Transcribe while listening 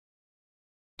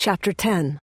Chapter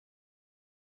 10.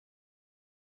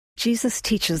 Jesus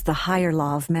teaches the higher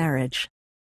law of marriage.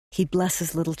 He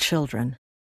blesses little children.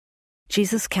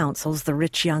 Jesus counsels the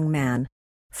rich young man,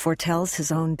 foretells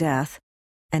his own death,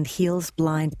 and heals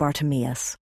blind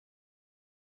Bartimaeus.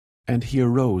 And he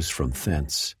arose from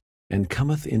thence, and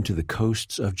cometh into the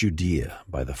coasts of Judea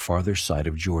by the farther side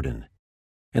of Jordan.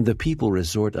 And the people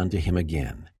resort unto him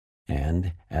again,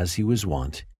 and, as he was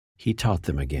wont, he taught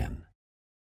them again.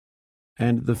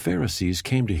 And the Pharisees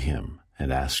came to him,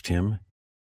 and asked him,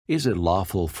 Is it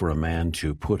lawful for a man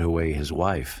to put away his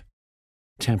wife?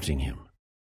 Tempting him.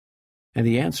 And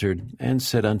he answered and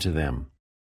said unto them,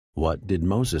 What did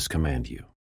Moses command you?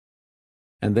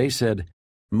 And they said,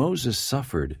 Moses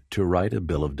suffered to write a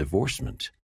bill of divorcement,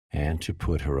 and to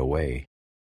put her away.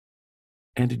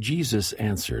 And Jesus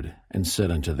answered and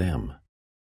said unto them,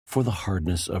 For the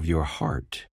hardness of your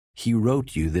heart he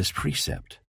wrote you this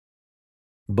precept.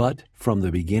 But from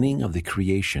the beginning of the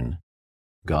creation,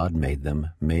 God made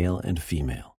them male and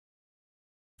female.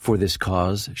 For this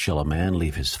cause shall a man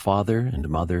leave his father and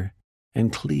mother,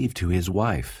 and cleave to his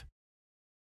wife,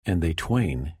 and they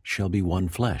twain shall be one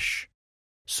flesh.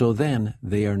 So then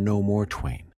they are no more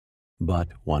twain, but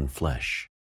one flesh.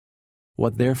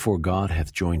 What therefore God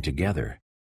hath joined together,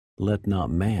 let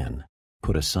not man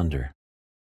put asunder.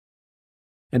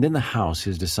 And in the house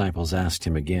his disciples asked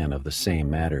him again of the same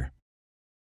matter.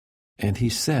 And he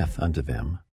saith unto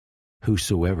them,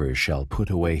 Whosoever shall put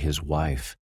away his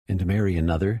wife, and marry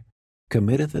another,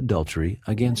 committeth adultery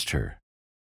against her.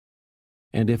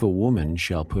 And if a woman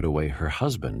shall put away her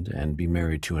husband, and be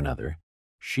married to another,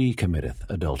 she committeth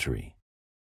adultery.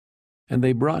 And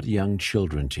they brought young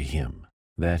children to him,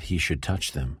 that he should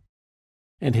touch them.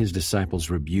 And his disciples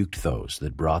rebuked those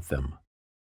that brought them.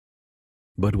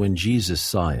 But when Jesus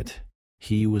saw it,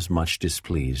 he was much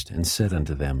displeased, and said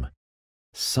unto them,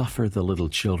 Suffer the little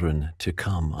children to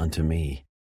come unto me,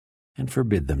 and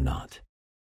forbid them not,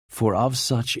 for of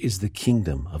such is the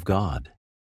kingdom of God.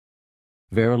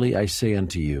 Verily I say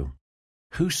unto you,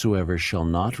 whosoever shall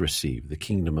not receive the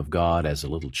kingdom of God as a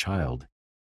little child,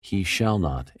 he shall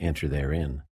not enter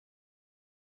therein.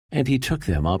 And he took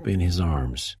them up in his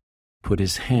arms, put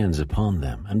his hands upon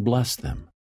them, and blessed them.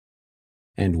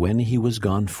 And when he was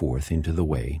gone forth into the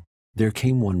way, there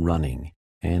came one running,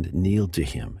 and kneeled to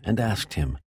him, and asked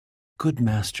him, Good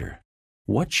master,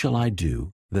 what shall I do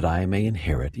that I may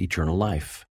inherit eternal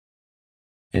life?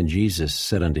 And Jesus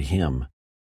said unto him,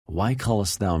 Why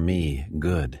callest thou me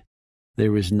good?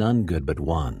 There is none good but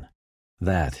one,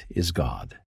 that is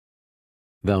God.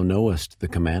 Thou knowest the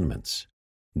commandments.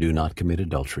 Do not commit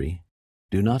adultery,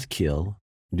 do not kill,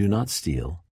 do not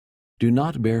steal, do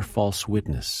not bear false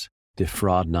witness,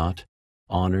 defraud not,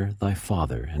 honor thy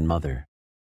father and mother.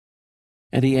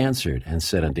 And he answered and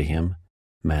said unto him,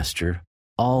 Master,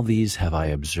 all these have I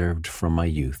observed from my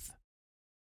youth.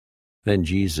 Then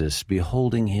Jesus,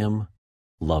 beholding him,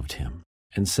 loved him,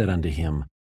 and said unto him,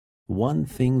 One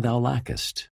thing thou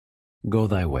lackest. Go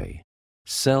thy way,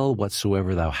 sell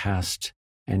whatsoever thou hast,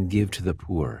 and give to the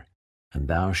poor, and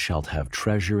thou shalt have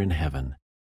treasure in heaven.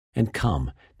 And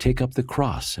come, take up the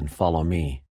cross, and follow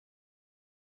me.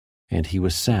 And he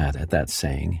was sad at that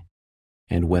saying,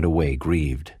 and went away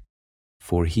grieved,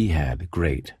 for he had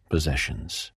great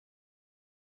possessions.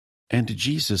 And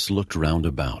Jesus looked round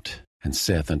about, and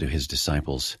saith unto his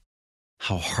disciples,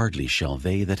 How hardly shall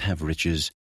they that have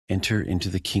riches enter into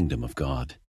the kingdom of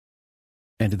God?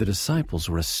 And the disciples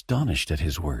were astonished at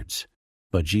his words.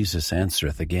 But Jesus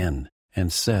answereth again,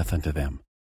 and saith unto them,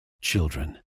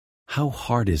 Children, how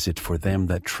hard is it for them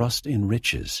that trust in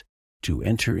riches to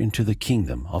enter into the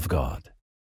kingdom of God?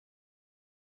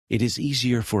 It is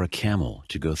easier for a camel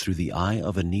to go through the eye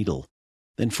of a needle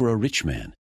than for a rich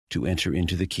man to enter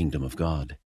into the kingdom of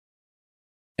God.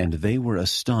 And they were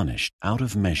astonished out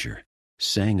of measure,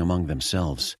 saying among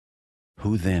themselves,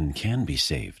 Who then can be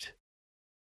saved?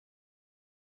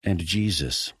 And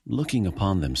Jesus, looking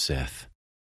upon them, saith,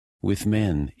 With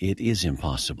men it is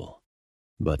impossible,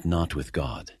 but not with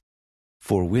God.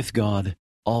 For with God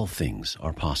all things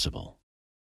are possible.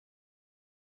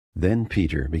 Then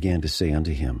Peter began to say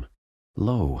unto him,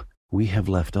 Lo, we have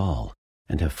left all,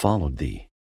 and have followed thee.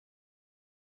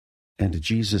 And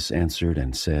Jesus answered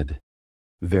and said,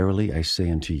 Verily I say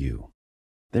unto you,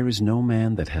 there is no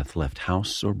man that hath left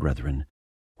house or brethren,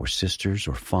 or sisters,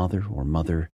 or father, or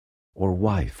mother, or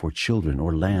wife, or children,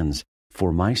 or lands,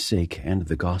 for my sake and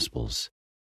the gospel's,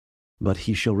 but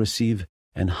he shall receive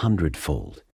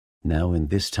 100-fold, now in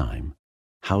this time,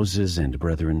 houses and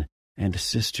brethren, and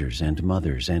sisters, and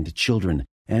mothers, and children,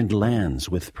 and lands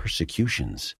with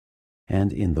persecutions,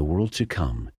 and in the world to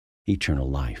come eternal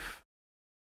life.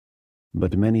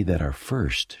 But many that are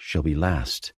first shall be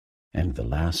last, and the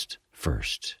last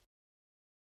first.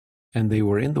 And they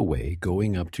were in the way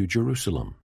going up to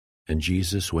Jerusalem, and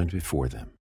Jesus went before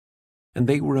them. And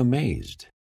they were amazed,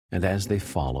 and as they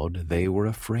followed, they were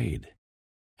afraid.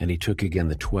 And he took again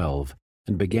the 12,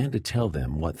 and began to tell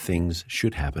them what things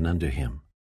should happen unto him,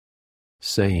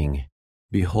 saying,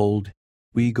 Behold,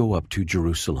 we go up to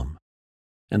Jerusalem,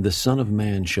 and the Son of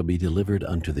Man shall be delivered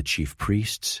unto the chief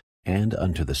priests and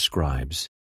unto the scribes,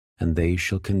 and they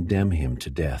shall condemn him to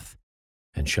death,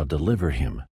 and shall deliver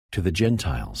him to the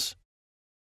Gentiles.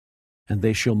 And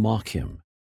they shall mock him,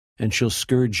 and shall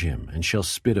scourge him, and shall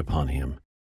spit upon him,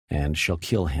 and shall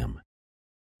kill him.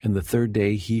 And the third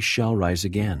day he shall rise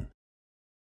again.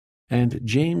 And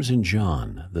James and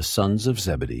John, the sons of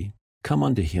Zebedee, come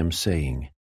unto him, saying,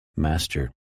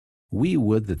 Master, we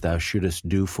would that thou shouldest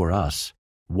do for us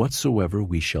whatsoever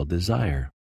we shall desire.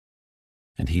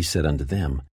 And he said unto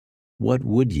them, What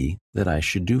would ye that I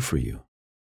should do for you?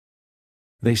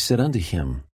 They said unto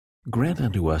him, Grant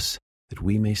unto us that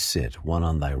we may sit one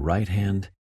on thy right hand,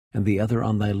 and the other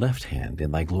on thy left hand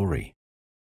in thy glory.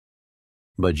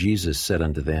 But Jesus said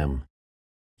unto them,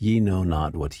 Ye know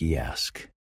not what ye ask.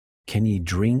 Can ye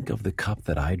drink of the cup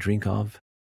that I drink of,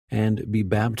 and be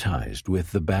baptized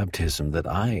with the baptism that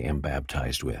I am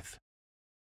baptized with?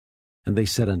 And they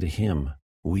said unto him,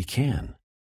 We can.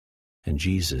 And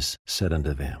Jesus said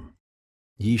unto them,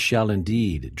 Ye shall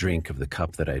indeed drink of the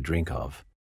cup that I drink of,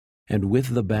 and with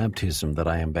the baptism that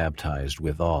I am baptized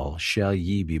withal shall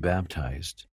ye be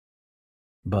baptized.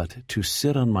 But to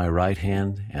sit on my right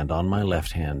hand and on my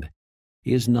left hand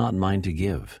is not mine to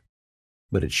give,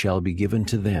 but it shall be given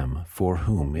to them for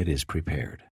whom it is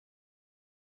prepared.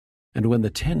 And when the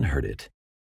 10 heard it,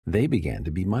 they began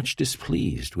to be much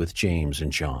displeased with James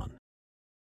and John.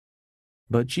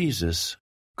 But Jesus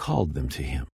called them to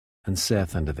him, and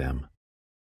saith unto them,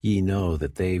 Ye know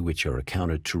that they which are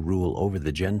accounted to rule over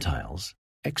the Gentiles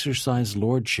exercise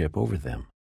lordship over them,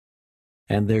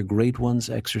 and their great ones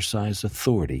exercise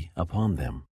authority upon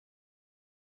them.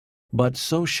 But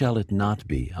so shall it not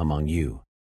be among you.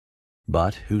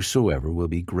 But whosoever will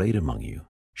be great among you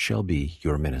shall be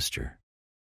your minister.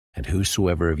 And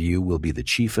whosoever of you will be the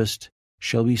chiefest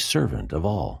shall be servant of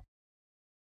all.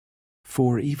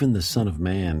 For even the Son of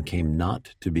Man came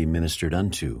not to be ministered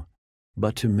unto,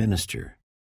 but to minister,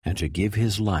 and to give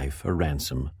his life a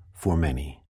ransom for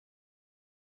many.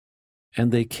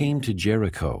 And they came to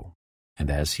Jericho, and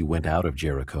as he went out of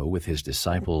Jericho with his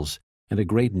disciples and a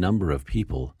great number of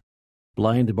people,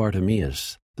 blind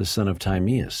Bartimaeus, the son of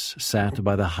Timaeus, sat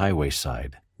by the highway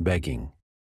side, begging.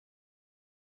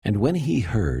 And when he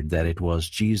heard that it was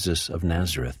Jesus of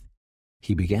Nazareth,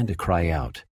 he began to cry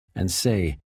out, and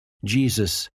say,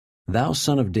 Jesus, thou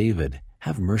Son of David,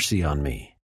 have mercy on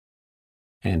me.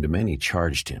 And many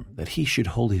charged him that he should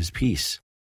hold his peace.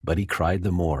 But he cried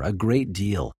the more, a great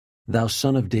deal, Thou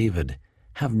Son of David,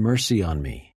 have mercy on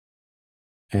me.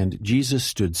 And Jesus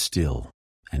stood still,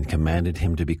 and commanded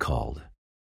him to be called.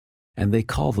 And they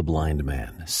called the blind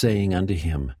man, saying unto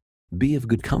him, Be of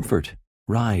good comfort,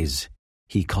 rise,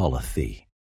 he calleth thee.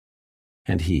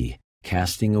 And he,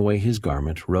 casting away his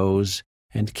garment, rose,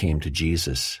 and came to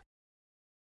Jesus.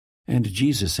 And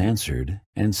Jesus answered,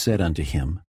 and said unto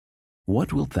him,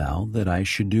 What wilt thou that I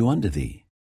should do unto thee?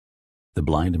 The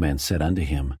blind man said unto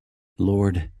him,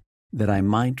 Lord, that I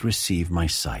might receive my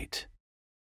sight.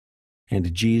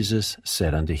 And Jesus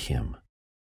said unto him,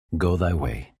 Go thy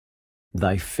way,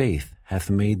 thy faith hath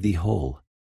made thee whole.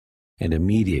 And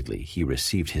immediately he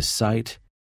received his sight,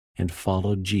 and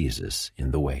followed Jesus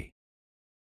in the way.